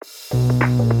Right,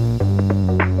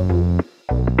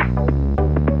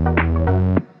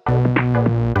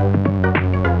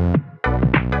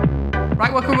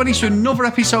 welcome everybody to another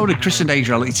episode of Chris and Dave's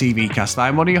Reality TV Cast.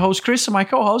 I'm one of your hosts, Chris, and my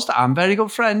co-host and very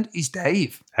good friend is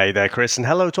Dave. Hey there, Chris, and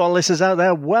hello to all listeners out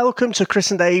there. Welcome to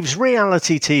Chris and Dave's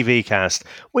Reality TV Cast.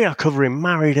 We are covering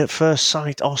Married at First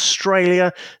Sight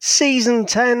Australia, Season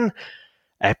 10,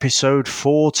 Episode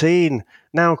 14.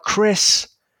 Now, Chris,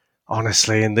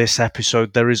 honestly, in this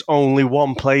episode, there is only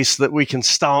one place that we can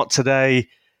start today,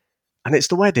 and it's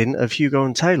the wedding of Hugo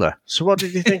and Taylor. So what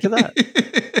did you think of that?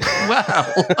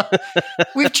 Well,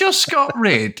 we've just got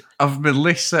rid of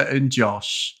Melissa and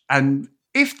Josh, and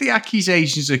if the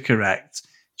accusations are correct,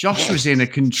 Josh was in a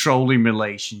controlling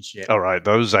relationship. All right,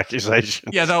 those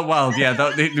accusations. Yeah,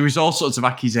 there was all sorts of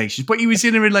accusations, but he was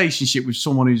in a relationship with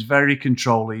someone who's very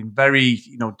controlling, very,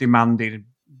 demanding,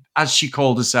 as she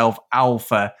called herself,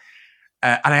 alpha.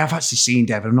 And I have actually seen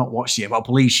Dev, I've not watched it, but I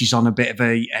believe she's on a bit of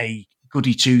a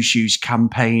goody two-shoes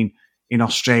campaign in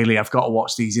Australia. I've got to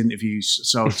watch these interviews,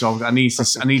 so I need to.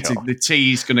 The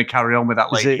T's going to carry on with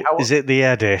that lady. Is it the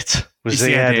edit? Was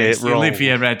the edit wrong?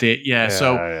 Olivia edit? Yeah.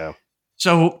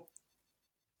 So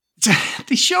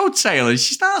they showed Taylor.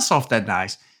 She starts off dead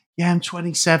nice. Yeah, I'm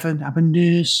 27. I'm a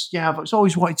nurse. Yeah, I've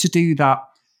always wanted to do that.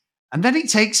 And then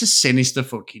it takes a sinister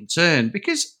fucking turn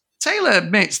because Taylor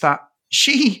admits that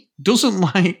she doesn't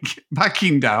like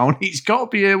backing down. It's got to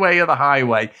be her way or the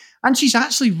highway. And she's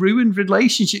actually ruined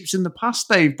relationships in the past,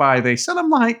 Dave, by this. And I'm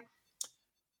like,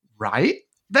 right.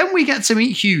 Then we get to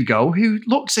meet Hugo, who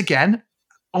looks again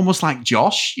almost like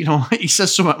Josh. He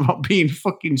says something about being a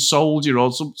fucking soldier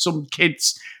or some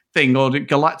kids thing or the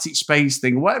galactic space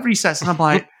thing, whatever he says. And I'm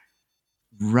like,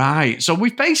 right. So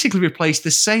we've basically replaced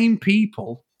the same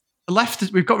people.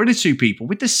 We've got rid of two people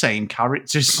with the same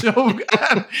characters. So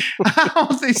how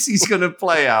this is going to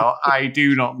play out, I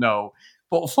do not know.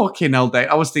 But fucking hell, Dave,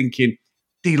 I was thinking,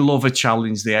 they love a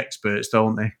challenge, the experts,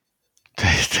 don't they?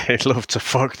 They love to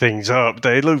fuck things up.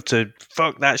 They love to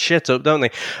fuck that shit up, don't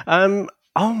they?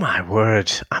 Oh my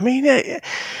word. I mean,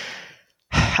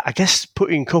 I guess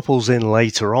putting couples in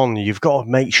later on, you've got to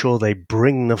make sure they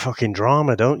bring the fucking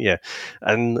drama, don't you?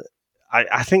 And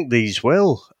I think these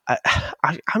will.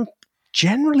 I'm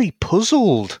generally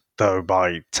puzzled, though,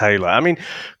 by Taylor. I mean,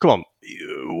 come on.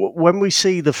 When we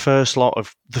see the first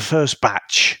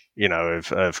batch,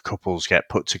 of couples get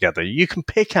put together, you can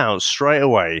pick out straight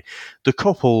away the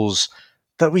couples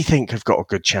that we think have got a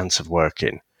good chance of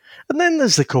working. And then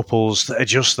there's the couples that are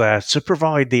just there to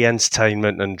provide the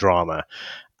entertainment and drama.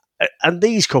 And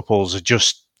these couples are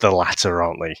just the latter,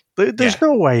 aren't they? There's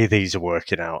no way these are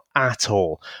working out at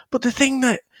all. But the thing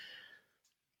that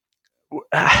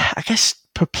I guess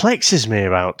perplexes me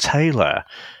about Taylor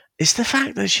is the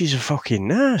fact that she's a fucking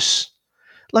nurse.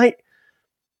 Like,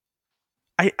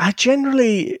 I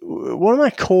generally, one of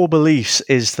my core beliefs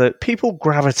is that people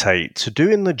gravitate to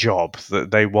doing the job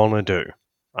that they want to do.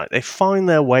 Right? They find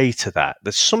their way to that.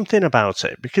 There's something about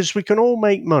it because we can all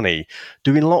make money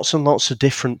doing lots and lots of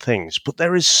different things, but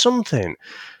there is something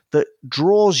that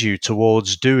draws you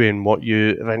towards doing what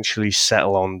you eventually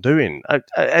settle on doing at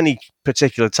any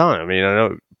particular time. I mean, I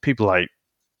know people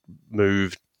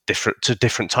move to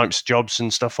different types of jobs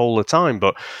and stuff all the time,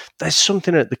 but there's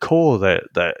something at the core that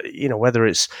whether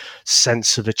it's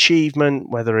sense of achievement,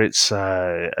 whether it's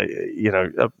actually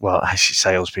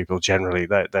salespeople generally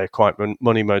they're quite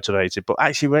money motivated, but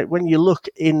actually when you look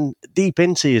deep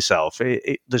into yourself,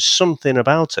 there's something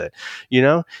about it.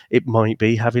 It might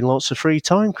be having lots of free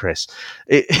time, Chris.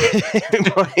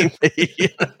 It might be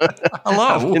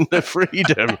having the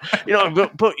freedom,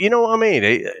 but you know what I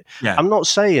mean. I'm not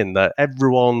saying that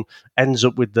everyone ends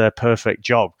up with their perfect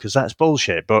job because that's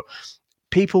bullshit, but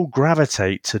people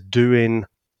gravitate to doing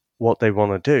what they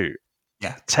want to do.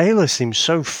 Yeah. Taylor seems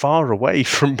so far away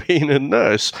from being a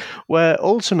nurse where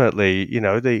ultimately,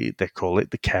 they call it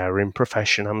the caring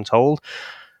profession, I'm told.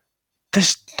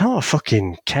 There's not a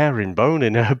fucking caring bone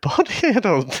in her body, I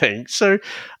don't think. So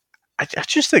I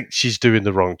just think she's doing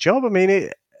the wrong job. I mean,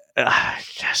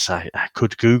 yes, I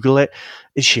could Google it.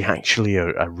 Is she actually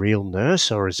a real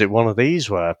nurse, or is it one of these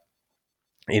where,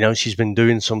 she's been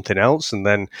doing something else and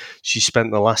then she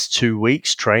spent the last 2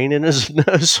 weeks training as a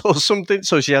nurse or something,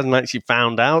 so she hasn't actually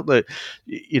found out that,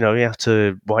 you have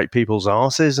to wipe people's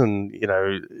arses and,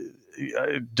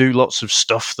 do lots of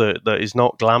stuff that is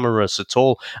not glamorous at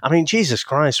all. I mean, Jesus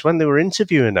Christ, when they were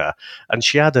interviewing her and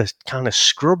she had a kind of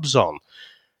scrubs on,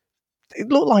 it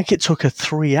looked like it took her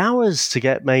 3 hours to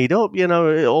get made up,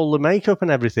 all the makeup and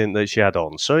everything that she had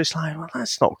on. So it's like, well,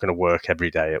 that's not going to work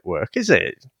every day at work, is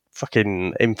it?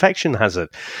 Fucking infection hazard.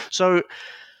 So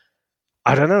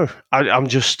I don't know. I'm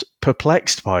just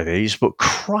perplexed by these, but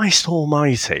Christ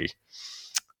almighty,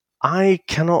 I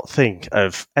cannot think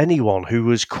of anyone who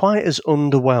was quite as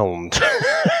underwhelmed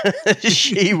as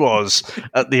she was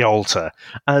at the altar.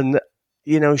 And,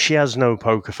 she has no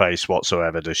poker face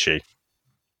whatsoever, does she?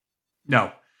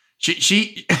 No. She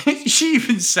she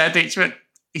even said it. She went,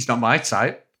 he's not my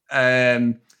type.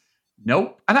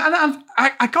 Nope. And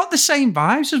I got the same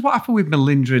vibes as what happened with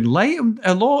Melinda and Leighton.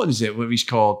 Lawton, is it, what he's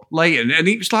called? Leighton. And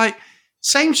it was like,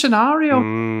 same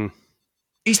scenario.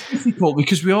 It's difficult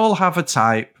because we all have a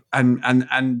type.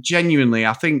 And genuinely,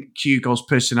 I think Hugo's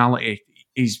personality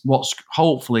is what's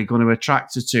hopefully going to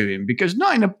attract her to him. Because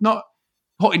not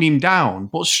putting him down,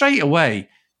 but straight away,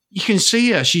 you can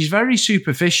see her. She's very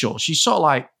superficial. She's sort of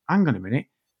like, hang on a minute.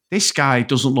 This guy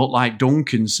doesn't look like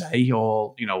Duncan, say,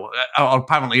 or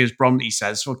apparently, as Bronte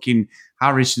says, fucking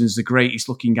Harrison's the greatest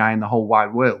looking guy in the whole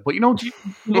wide world. But, you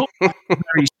look like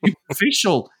very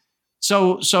superficial.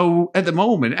 So at the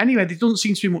moment, anyway, there doesn't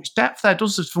seem to be much depth there,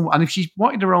 does there? And if she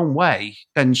wanted her own way,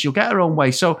 then she'll get her own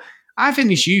way. So I think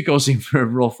this Hugo's in for a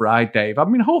rough ride, Dave. I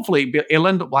mean, hopefully he'll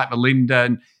end up like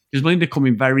Melinda, because Melinda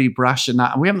coming very brash and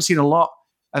that, and we haven't seen a lot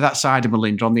of that side of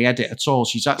Melinda on the edit at all.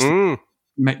 She's actually,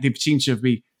 they seem to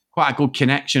be quite a good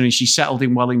connection, and she settled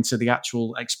in well into the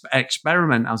actual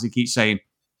experiment, as he keeps saying.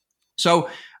 So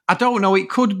I don't know. It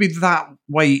could be that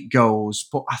way it goes,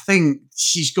 but I think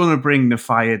she's going to bring the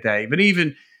fire, Dave. And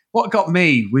even what got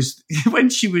me was when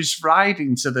she was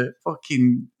riding to the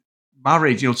fucking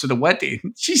marriage, to the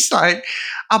wedding, she's like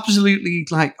absolutely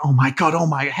like, oh my God,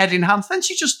 head in hands. Then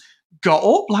she just got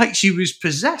up like she was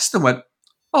possessed and went,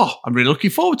 oh, I'm really looking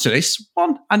forward to this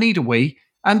one. I need a wee.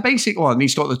 And basically, I need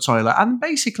to go to the toilet. And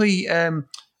basically, I'm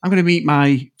going to meet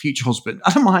my future husband.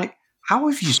 And I'm like, how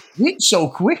have you switched so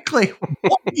quickly?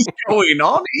 What is going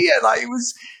on here? Like, it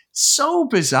was so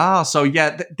bizarre. So,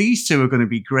 yeah, these two are going to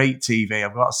be great TV.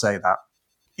 I've got to say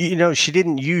that. She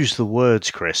didn't use the words,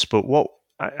 Chris, but what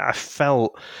I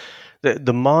felt,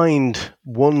 the mind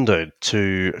wandered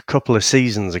to a couple of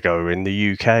seasons ago in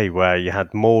the UK where you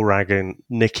had Morag and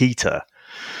Nikita,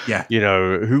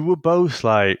 who were both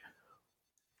like,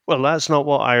 well, that's not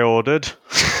what I ordered.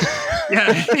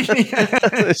 Yeah.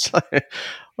 It's like,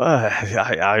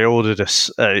 I ordered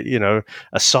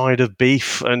a side of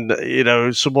beef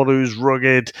and, someone who's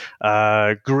rugged,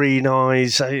 green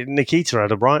eyes. Nikita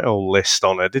had a right old list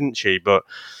on her, didn't she? But,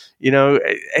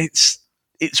 it's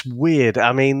weird.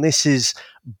 I mean, this is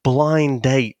blind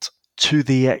date to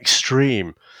the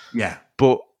extreme. Yeah.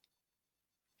 But,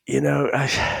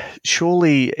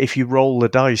 surely if you roll the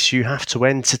dice, you have to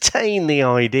entertain the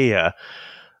idea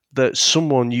that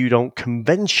someone you don't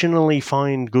conventionally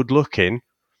find good looking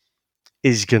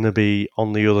is going to be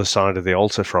on the other side of the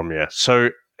altar from you. So,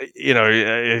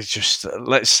 it's just,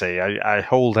 let's see, I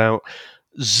hold out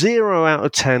 0 out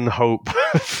of 10 hope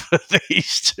for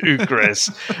these two, Chris.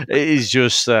 It is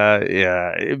just,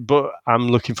 but I'm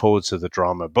looking forward to the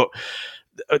drama. But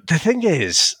the thing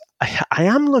is, I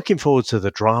am looking forward to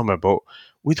the drama, but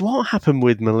with what happened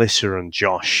with Melissa and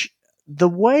Josh, the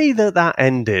way that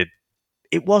ended,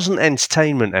 it wasn't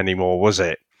entertainment anymore, was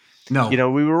it? No.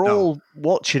 We were all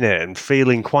watching it and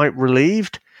feeling quite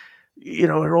relieved.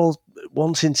 We're all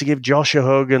wanting to give Josh a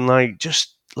hug and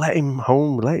just let him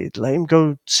home, let him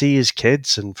go see his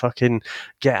kids and fucking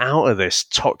get out of this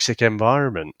toxic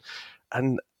environment.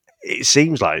 And it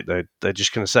seems like they're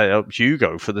just going to set up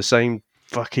Hugo for the same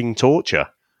fucking torture.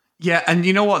 Yeah, and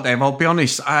you know what, Dave? I'll be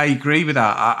honest, I agree with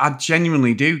that. I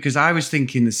genuinely do, because I was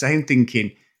thinking the same,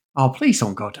 oh, please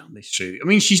don't go down this route. I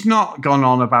mean, she's not gone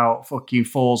on about fucking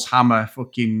Thor's hammer,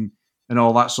 fucking, and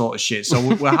all that sort of shit.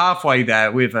 So we're halfway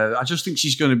there with her. I just think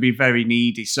she's going to be very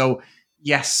needy. So,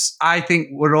 yes, I think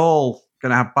we're all going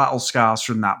to have battle scars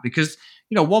from that, because,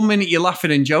 1 minute you're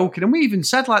laughing and joking. And we even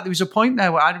said, there was a point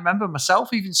there where I remember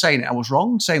myself even saying it. I was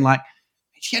wrong, saying,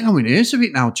 it's getting on my nerves a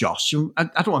bit now, Josh. I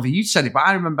don't know if you said it, but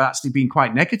I remember actually being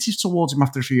quite negative towards him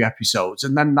after a few episodes.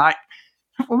 And then,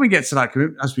 when we get to that,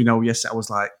 as we know, yes, I was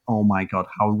like, oh my God,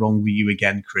 how wrong were you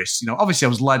again, Chris? Obviously I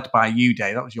was led by you,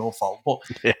 Dave. That was your fault. But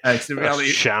it's the reality.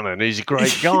 Shannon, he's a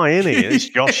great guy, isn't he? This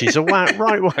Josh, he's a right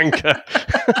wanker.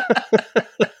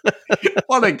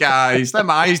 What a guy.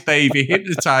 Them eyes, Dave, he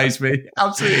hypnotised me.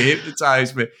 Absolutely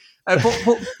hypnotised me.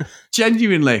 But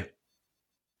genuinely,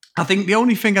 I think the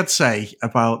only thing I'd say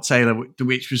about Taylor,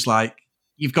 which was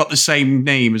you've got the same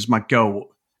name as my goat,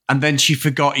 and then she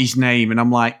forgot his name, and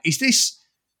I'm like, is this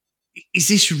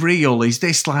real? Is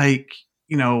this like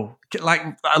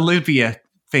Olivia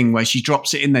thing where she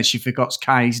drops it in there, she forgot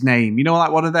Kai's name?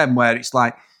 Like one of them where it's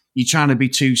like you're trying to be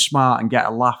too smart and get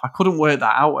a laugh. I couldn't work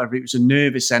that out, whether it was a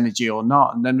nervous energy or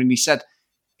not. And then when he said,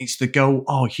 it's the go,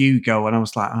 oh, Hugo. And I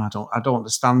was like, oh, I don't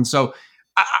understand. So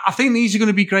I think these are going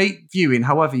to be great viewing.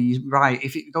 However, you're right.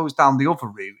 If it goes down the other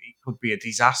route, it could be a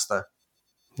disaster.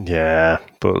 Yeah,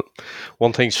 but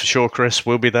one thing's for sure, Chris,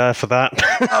 we'll be there for that.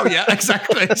 Oh, yeah,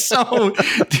 exactly. So,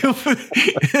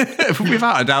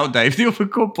 without a doubt, Dave, the other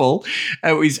couple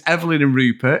is Evelyn and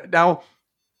Rupert. Now,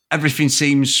 everything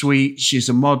seems sweet. She's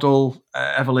a model,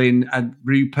 Evelyn, and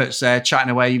Rupert's there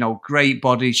chatting away, great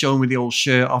body, showing with the old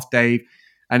shirt off, Dave.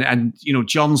 And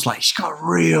John's like, she's got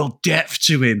real depth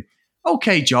to him.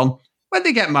 Okay, John. When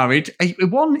they get married,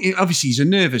 obviously he's a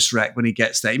nervous wreck when he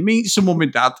gets there. He meets some mum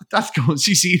and dad. Dad goes,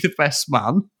 is he the best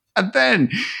man? And then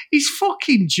his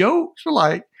fucking jokes were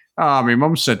like, my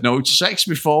mum said no to sex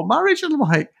before marriage. And I'm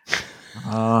like,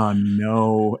 oh,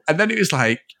 no. And then it was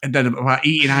like, and then about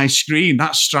eating ice cream,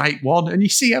 that's strike one. And you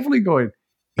see Evelyn going,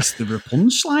 is there a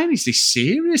punchline? Is this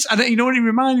serious? And you know what it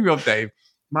reminded me of, Dave?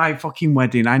 My fucking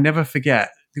wedding, I never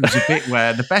forget. There was a bit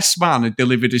where the best man had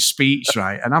delivered a speech,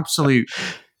 right? An absolute...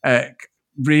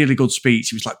 really good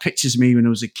speech. It was like pictures of me when I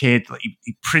was a kid. Like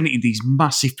he printed these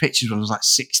massive pictures when I was like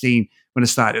 16 when I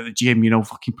started at the gym,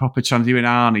 fucking proper trying to do an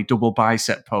Arnie double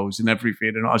bicep pose and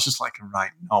everything. And I was just like a right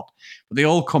knob. But they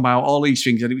all come out, all these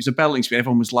things, and it was a belting speech.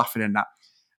 Everyone was laughing and that.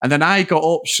 And then I got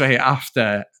up straight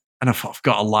after and I thought, I've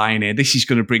got a line here. This is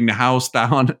going to bring the house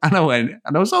down. And I went,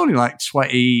 and I was only like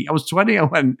 20. I was 20. I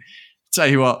went, tell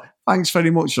you what, thanks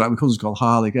very much. Like, my cousin's called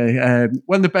Harley.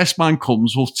 When the best man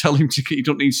comes, we'll tell him he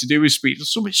don't need to do his speech or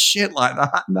some shit like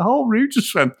that. And the whole room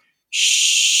just went,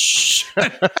 shh.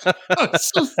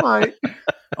 It's just like,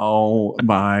 oh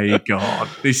my God,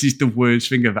 this is the worst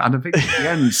thing ever. And I think at the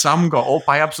end, Sam got up.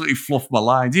 I absolutely fluffed my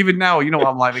lines. Even now,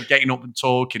 I'm like getting up and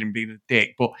talking and being a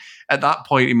dick. But at that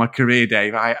point in my career,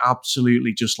 Dave, I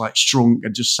absolutely just like shrunk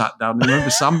and just sat down. And I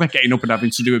remember Sam getting up and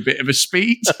having to do a bit of a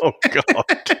speech. Oh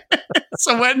God.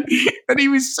 So when he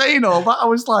was saying all that, I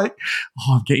was like,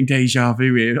 oh, I'm getting deja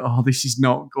vu here. Oh, this is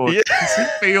not good. Yeah. It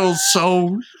feels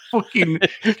so fucking...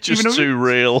 just too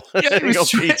real. Yeah, it was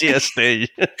PTSD.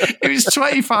 It was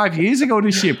 25 years ago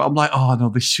this year, but I'm like, oh, no,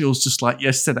 this feels just like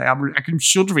yesterday. I can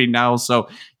shuddering now. So,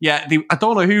 yeah, I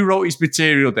don't know who wrote his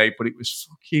material, Dave, but it was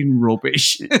fucking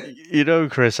rubbish.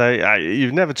 Chris,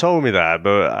 you've never told me that,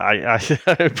 but I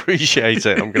appreciate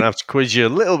it. I'm going to have to quiz you a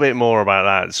little bit more about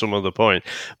that at some other point.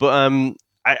 But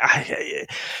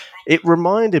it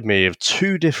reminded me of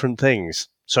two different things.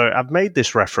 So I've made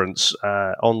this reference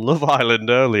on Love Island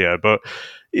earlier, but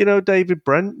David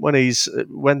Brent when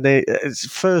the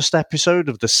first episode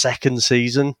of the second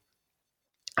season,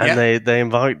 and they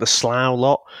invite the Slough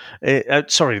lot,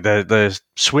 the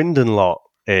Swindon lot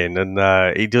in,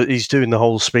 and he's doing the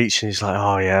whole speech, and he's like,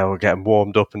 oh yeah, we're getting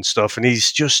warmed up and stuff, and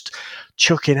he's just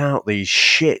chucking out these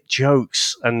shit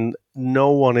jokes, and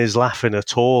no one is laughing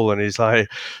at all, and he's like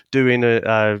doing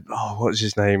what's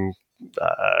his name?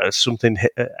 Something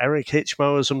Eric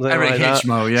Hitchmo or something Eric like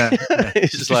Hitchmo, that. Yeah.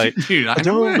 It's like, I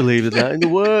don't believe that in the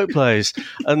workplace.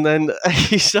 And then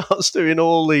he starts doing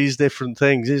all these different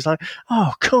things. He's like,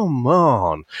 oh, come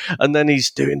on. And then he's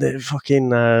doing the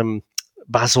fucking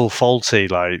Basil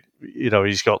Fawlty, like,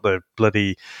 he's got the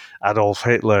bloody Adolf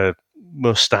Hitler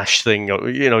mustache thing.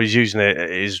 He's using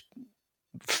his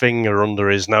finger under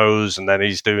his nose, and then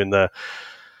he's doing the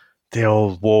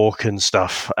old walk and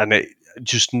stuff. And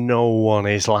just no one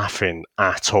is laughing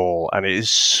at all, and it is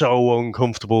so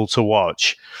uncomfortable to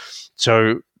watch.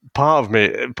 So part of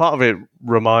it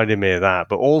reminded me of that,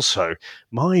 but also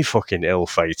my fucking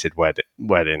ill-fated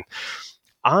wedding.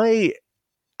 I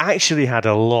actually had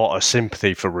a lot of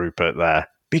sympathy for Rupert there,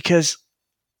 because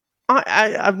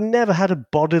I've never had a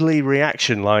bodily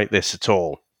reaction like this at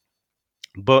all.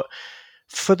 But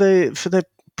for the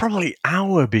probably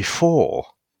hour before,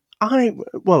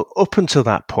 up until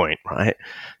that point, right,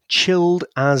 chilled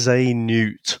as a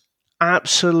newt.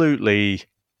 Absolutely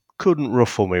couldn't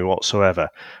ruffle me whatsoever.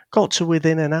 Got to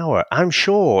within an hour. I'm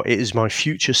sure it is my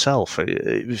future self.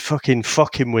 It was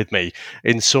fucking with me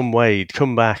in some way. He'd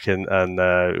come back and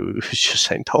was just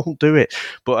saying, don't do it.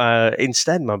 But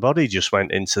instead, my body just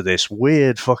went into this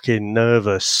weird fucking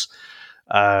nervous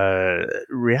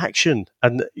reaction.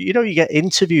 And you get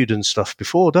interviewed and stuff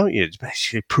before, don't you? It's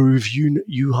basically prove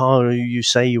you are who you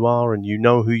say you are, and you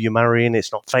know who you're marrying.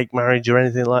 It's not fake marriage or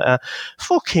anything like that.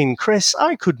 Fucking Chris,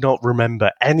 I could not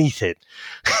remember anything.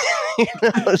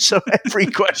 So every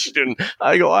question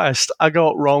I got asked, I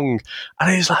got wrong.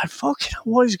 And it's like, fucking,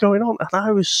 what is going on? And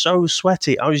I was so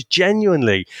sweaty. I was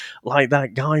genuinely like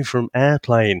that guy from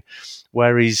Airplane,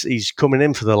 where he's coming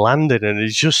in for the landing and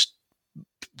he's just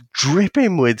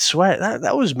dripping with sweat.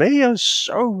 That was me. I was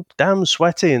so damn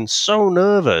sweaty and so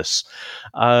nervous.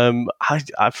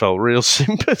 I felt real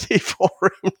sympathy for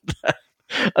him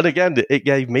there. And again, it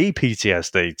gave me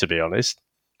PTSD, to be honest,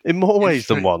 in more ways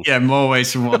than one. Yeah, more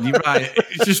ways than one. You're right.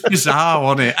 It's just bizarre,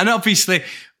 wasn't it? And obviously,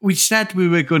 we said we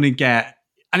were going to get,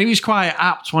 and it was quite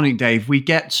apt, wasn't it, Dave? We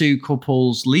get two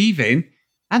couples leaving,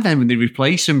 and then when they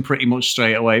replace them pretty much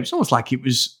straight away, it's almost like it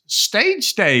was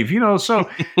staged, Dave. So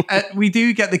we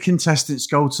do get the contestants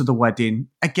go to the wedding.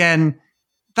 Again,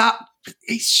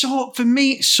 for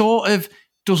me, it sort of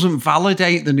doesn't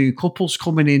validate the new couples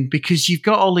coming in, because you've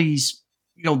got all these,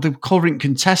 the current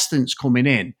contestants coming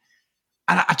in.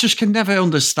 And I just can never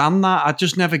understand that. I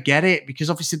just never get it, because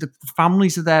obviously the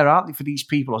families are there, aren't they, for these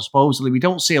people, supposedly. We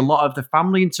don't see a lot of the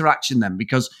family interaction then,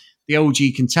 because the OG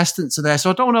contestants are there. So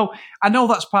I don't know. I know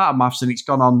that's part of maths, and it's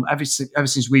gone on ever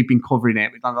since we've been covering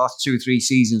it, the last 2 or 3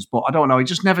 seasons. But I don't know. It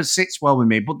just never sits well with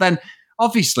me. But then,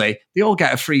 obviously, they all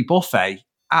get a free buffet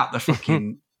at the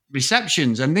fucking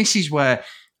receptions. And this is where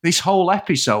this whole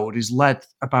episode is led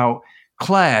about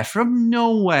Claire from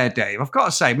nowhere, Dave. I've got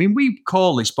to say, we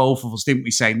call this, both of us, didn't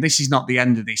we, saying this is not the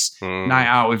end of this night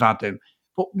out with Adam.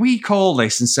 But we call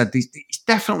this and said it's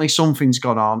definitely something's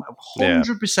gone on.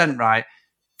 100% right.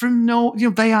 From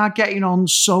they are getting on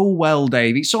so well,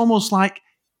 Dave. It's almost like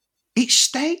it's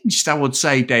staged, I would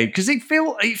say, Dave, because it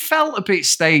felt a bit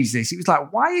staged, this. It was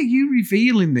like, why are you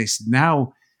revealing this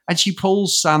now? And she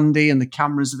pulls Sandy and the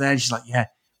cameras are there. And she's like, yeah,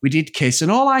 we did kiss.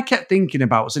 And all I kept thinking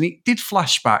about was, and it did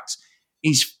flashbacks,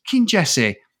 is fucking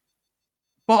Jessie,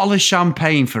 bottle of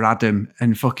champagne for Adam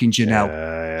and fucking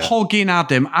Janelle, hugging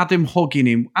Adam hugging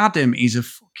him. Adam is a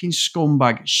fucking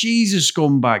scumbag. She's a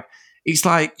scumbag. It's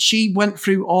like she went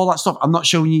through all that stuff. I'm not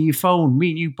showing you your phone. Me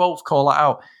and you both call that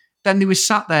out. Then they were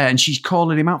sat there and she's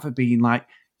calling him out for being like,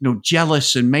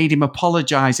 jealous, and made him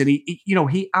apologize. And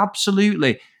he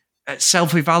absolutely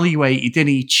self-evaluated and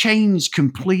he changed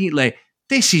completely.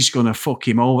 This is going to fuck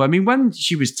him over. When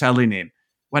she was telling him,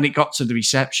 when it got to the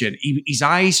reception, his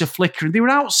eyes are flickering. They were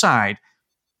outside.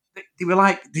 They were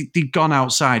like, they'd gone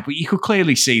outside, but you could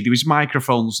clearly see there was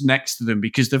microphones next to them,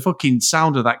 because the fucking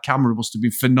sound of that camera must have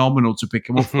been phenomenal to pick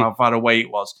them up from how far away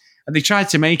it was. And they tried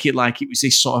to make it like it was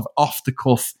this sort of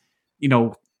off-the-cuff,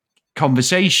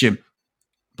 conversation.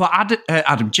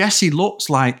 But Jesse looks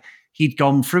like he'd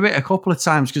gone through it a couple of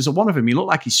times, because one of them, he looked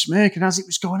like he's smirking as it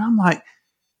was going on. I'm like,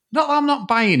 not that I'm not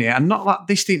buying it, and not that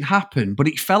this didn't happen, but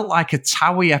it felt like a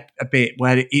Towie a bit,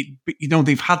 where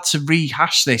they've had to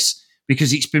rehash this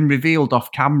because it's been revealed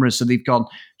off camera. So they've gone,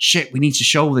 shit, we need to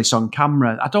show this on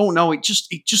camera. I don't know. It just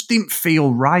didn't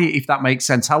feel right, if that makes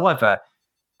sense. However,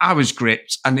 I was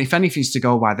gripped, and if anything's to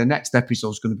go by, the next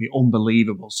episode is going to be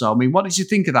unbelievable. So, what did you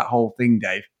think of that whole thing,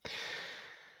 Dave?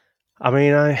 I'm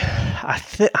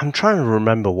trying to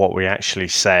remember what we actually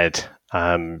said.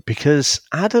 Because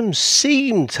Adam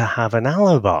seemed to have an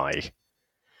alibi.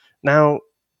 Now,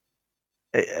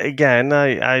 again,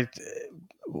 I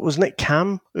wasn't it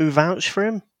Cam who vouched for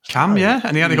him? Cam, yeah,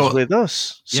 and he had to go with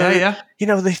us. So,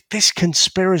 this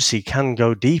conspiracy can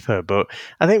go deeper, but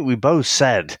I think we both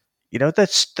said,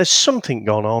 there's something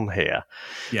gone on here.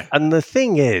 Yeah, and the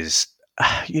thing is,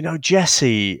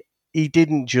 Jesse, he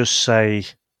didn't just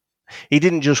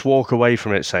walk away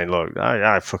from it saying, look,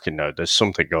 I fucking know there's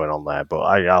something going on there, but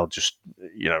I'll just,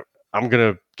 I'm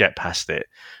going to get past it.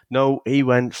 No, he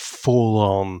went full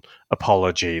on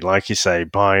apology, like you say,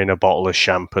 buying a bottle of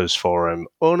champers for him,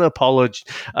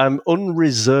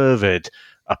 unreserved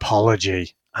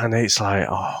apology. And it's like,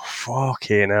 oh,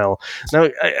 fucking hell. Now,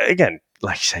 again,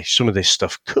 like you say, some of this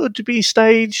stuff could be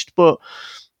staged, but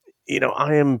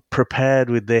I am prepared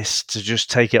with this to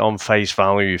just take it on face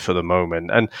value for the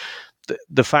moment. And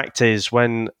the fact is,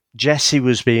 when Jesse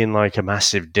was being like a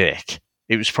massive dick,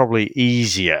 it was probably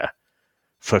easier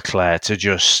for Claire to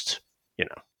just,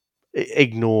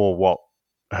 ignore what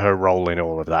her role in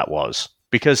all of that was.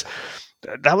 Because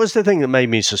that was the thing that made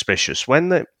me suspicious.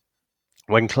 When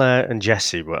Claire and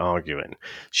Jesse were arguing,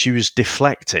 she was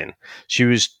deflecting. She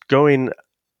was going...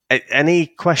 Any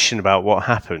question about what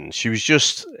happened, she was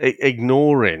just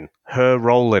ignoring her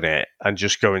role in it and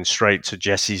just going straight to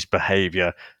Jesse's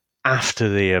behaviour after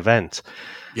the event.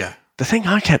 Yeah. The thing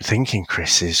I kept thinking,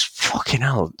 Chris, is fucking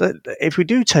hell, if we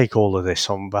do take all of this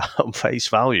on face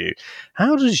value,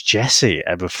 how does Jesse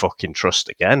ever fucking trust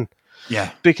again?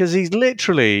 Yeah. Because he's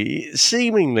literally,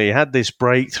 seemingly had this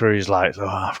breakthrough. He's like, oh,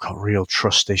 I've got real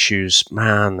trust issues.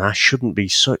 Man, I shouldn't be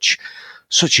such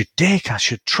a dick. I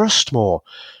should trust more.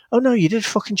 Oh no, you did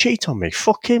fucking cheat on me.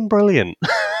 Fucking brilliant.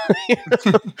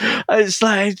 It's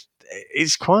like,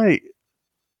 it's quite,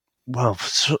 well,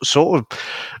 sort of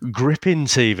gripping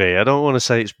TV. I don't want to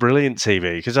say it's brilliant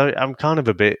TV because I'm kind of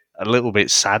a little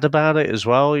bit sad about it as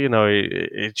well. You know,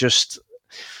 it just,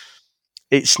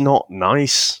 it's not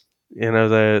nice. You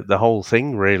know, the whole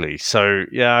thing really. So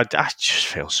yeah, I just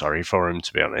feel sorry for him,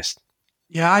 to be honest.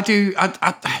 Yeah, I do.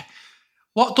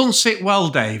 What doesn't sit well,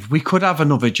 Dave? We could have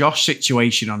another Josh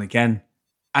situation on again,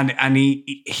 and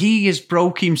he has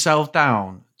broke himself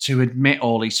down to admit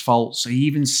all his faults. He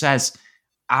even says,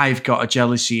 "I've got a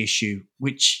jealousy issue,"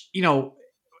 which, you know,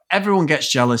 everyone gets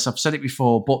jealous. I've said it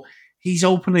before, but he's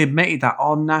openly admitted that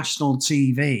on national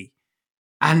TV,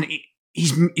 and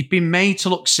he's been made to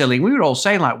look silly. We were all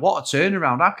saying, like, what a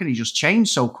turnaround! How can he just change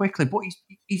so quickly? But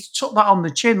he's took that on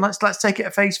the chin. Let's take it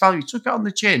at face value. He took it on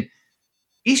the chin.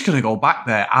 He's going to go back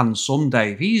there and some,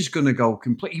 Dave. He's going to go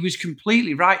complete. He was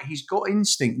completely right. His gut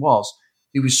instinct was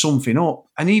there was something up.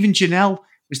 And even Janelle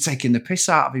was taking the piss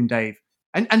out of him, Dave.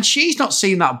 And she's not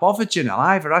seen that bother Janelle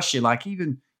either, has she? Like,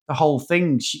 even the whole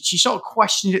thing, she sort of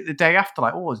questioned it the day after,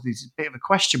 like, oh, there's a bit of a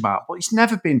question mark. But it's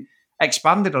never been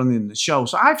expanded on in the show.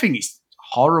 So I think it's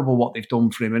horrible what they've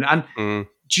done for him. And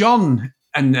John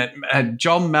and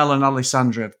John, Mel and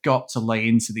Alessandra have got to lay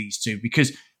into these two,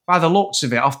 because by the looks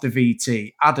of it, off the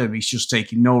VT, Adam is just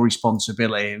taking no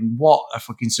responsibility. And what a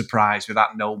fucking surprise with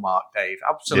that no mark, Dave.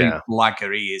 Absolute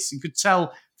blagger he is. You could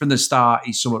tell from the start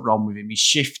he's something wrong with him. He's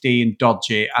shifty and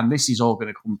dodgy, and this is all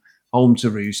going to come home to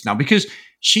roost now, because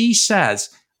she says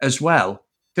as well,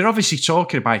 they're obviously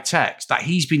talking by text that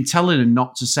he's been telling her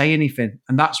not to say anything.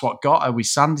 And that's what got her with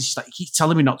Sandy. She's like, he keeps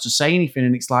telling me not to say anything.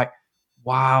 And it's like,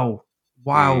 wow,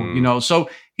 you know. So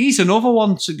he's another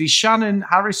one. So there's Shannon,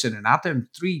 Harrison, and Adam,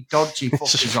 three dodgy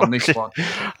fuckers on this one.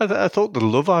 I thought the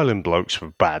Love Island blokes were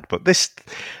bad, but this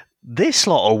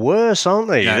lot are worse, aren't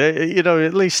they? Yeah. You know,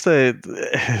 at least the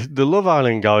Love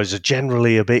Island guys are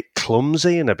generally a bit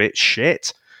clumsy and a bit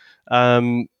shit.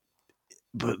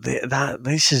 But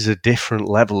this is a different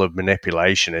level of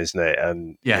manipulation, isn't it?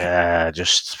 And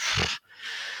just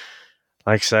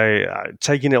like I say,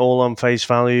 taking it all on face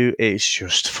value, it's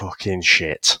just fucking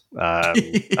shit.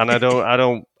 And I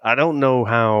don't know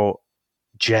how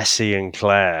Jesse and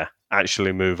Claire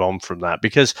actually move on from that,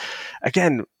 because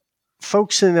again,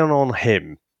 focusing on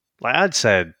him, like I'd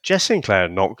said, Jesse and Claire are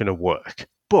not going to work,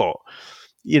 but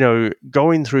you know,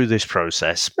 going through this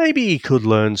process, maybe he could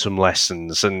learn some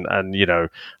lessons and you know,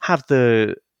 have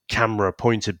the camera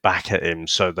pointed back at him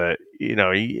so that, you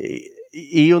know,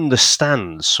 he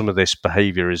understands some of this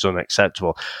behaviour is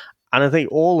unacceptable. And I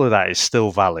think all of that is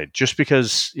still valid. Just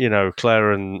because, you know,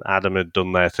 Claire and Adam had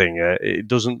done their thing, it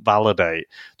doesn't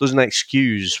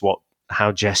excuse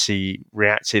how Jesse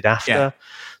reacted after. Yeah.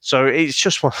 So it's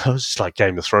just one of those, it's like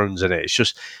Game of Thrones, isn't it? It's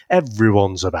just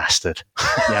everyone's a bastard.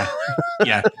 Yeah.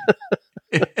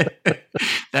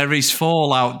 There is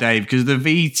fallout, Dave, because the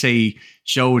VT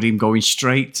showed him going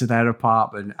straight to their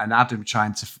apartment and Adam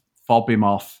trying to fob him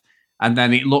off. And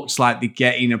then it looks like they're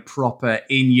getting a proper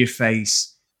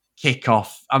in-your-face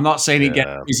kick-off. I'm not saying it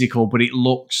gets physical, but it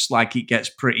looks like it gets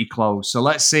pretty close. So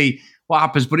let's see what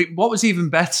happens. But what was even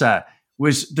better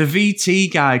was the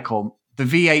VT guy the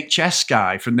VHS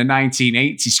guy from the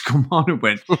 1980s come on and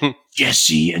went,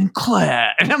 Jesse and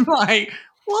Claire. And I'm like,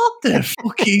 what the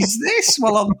fuck is this?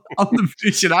 Well, on the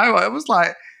vision, I was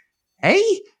like, hey?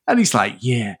 And he's like,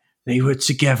 yeah, they were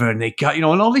together and they got, you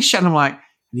know, and all this shit. And I'm like,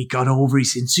 and he got over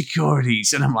his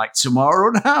insecurities. And I'm like,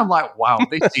 tomorrow now? I'm like, wow,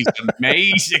 this is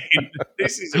amazing.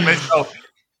 This is amazing. So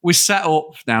we're set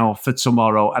up now for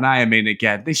tomorrow, and I am in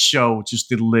again. This show just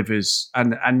delivers.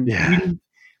 And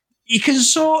you can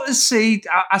sort of see,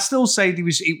 I still say it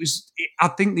was. I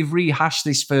think they've rehashed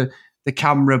this for the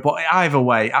camera, but either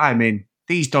way, I'm in.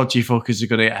 These dodgy fuckers are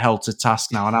going to get held to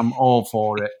task now, and I'm all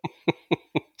for it.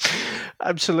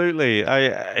 Absolutely.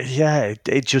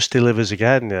 It just delivers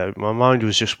again. My mind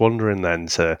was just wondering then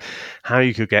to how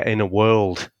you could get In a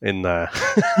World in there.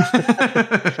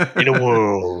 In a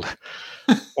World,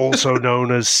 also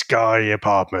known as Sky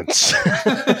Apartments.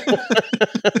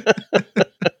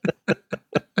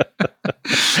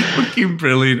 Fucking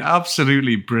brilliant.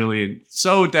 Absolutely brilliant.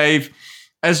 So, Dave,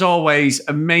 as always,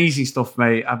 amazing stuff,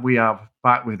 mate. And we are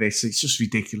back with this. It's just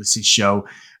ridiculous, this show.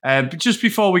 But just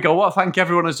before we go, I want to thank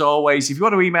everyone as always. If you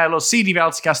want to email us,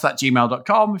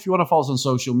 cdrealitycast@gmail.com. If you want to follow us on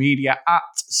social media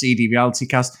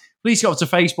 @cdrealitycast, please go up to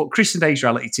Facebook, Chris and Dave's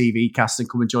Reality TV Cast, and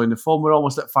come and join the fun. We're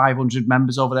almost at 500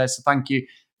 members over there, so thank you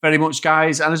very much,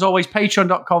 guys. And as always,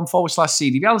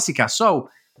 patreon.com/cdrealitycast. So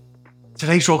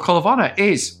today's roll call of honour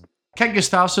is Kent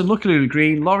Gustafson, Lucky Lulu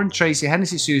Green, Lauren Tracy,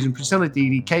 Hennessy Susan, Priscilla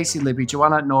Didi, Casey Libby,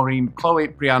 Joanna, Noreen, Chloe,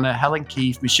 Brianna, Helen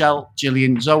Keith, Michelle,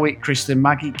 Gillian, Zoe, Kristen,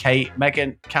 Maggie, Kate,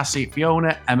 Megan, Cassie,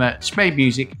 Fiona, Emma, Spade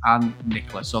Music, and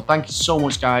Nicola. So thank you so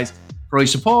much, guys, for your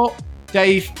support.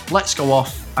 Dave, let's go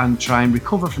off and try and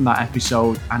recover from that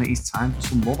episode, and it is time for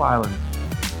some Love Island.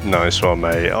 Nice one,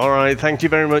 mate. All right, thank you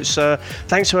very much, sir.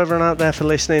 Thanks to everyone out there for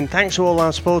listening. Thanks to all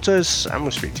our supporters, and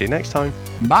we'll speak to you next time.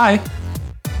 Bye.